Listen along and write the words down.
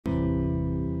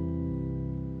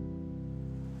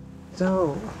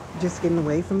So, just getting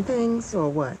away from things, or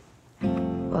what?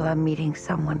 Well, I'm meeting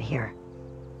someone here.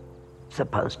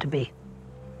 Supposed to be.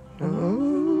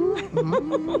 And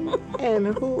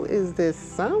who is this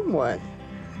someone?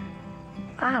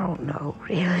 I don't know,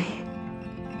 really.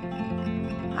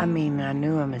 I mean, I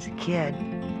knew him as a kid.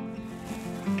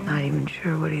 Not even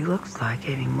sure what he looks like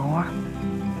anymore.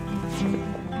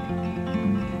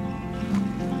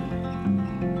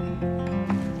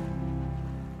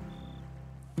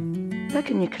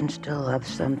 Reckon you can still love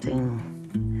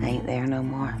something ain't there no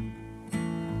more.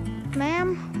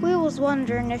 Ma'am, we was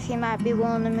wondering if you might be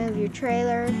willing to move your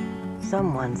trailer.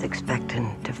 Someone's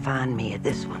expecting to find me at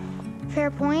this one. Fair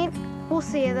point. We'll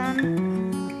see you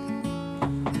then.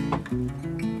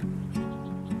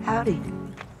 Howdy.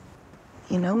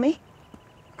 You know me?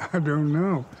 I don't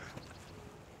know.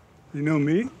 You know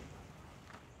me?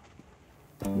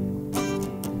 I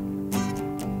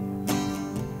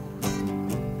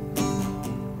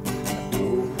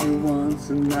told you once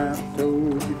and I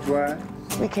told you twice.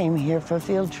 We came here for a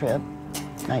field trip,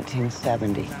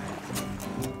 1970.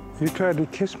 You tried to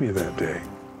kiss me that day.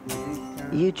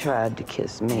 You tried to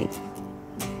kiss me.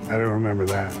 I don't remember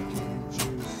that.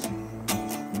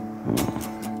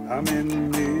 I'm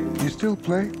in the... You still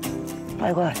play?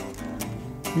 Play what?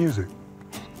 Music.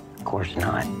 Of course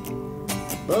not.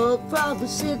 Bullfrog was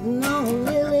sitting on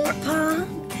Lily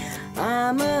Pond.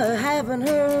 I'm having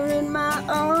her in my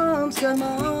arms. Come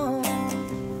on,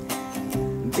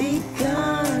 be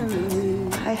kind to me.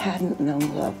 I hadn't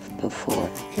known love before.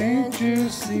 Can't you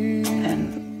see?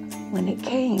 And when it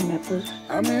came, it was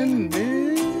I'm in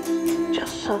the...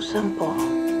 just so simple.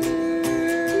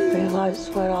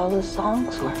 Realized what all the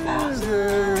songs were about.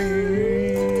 Misery.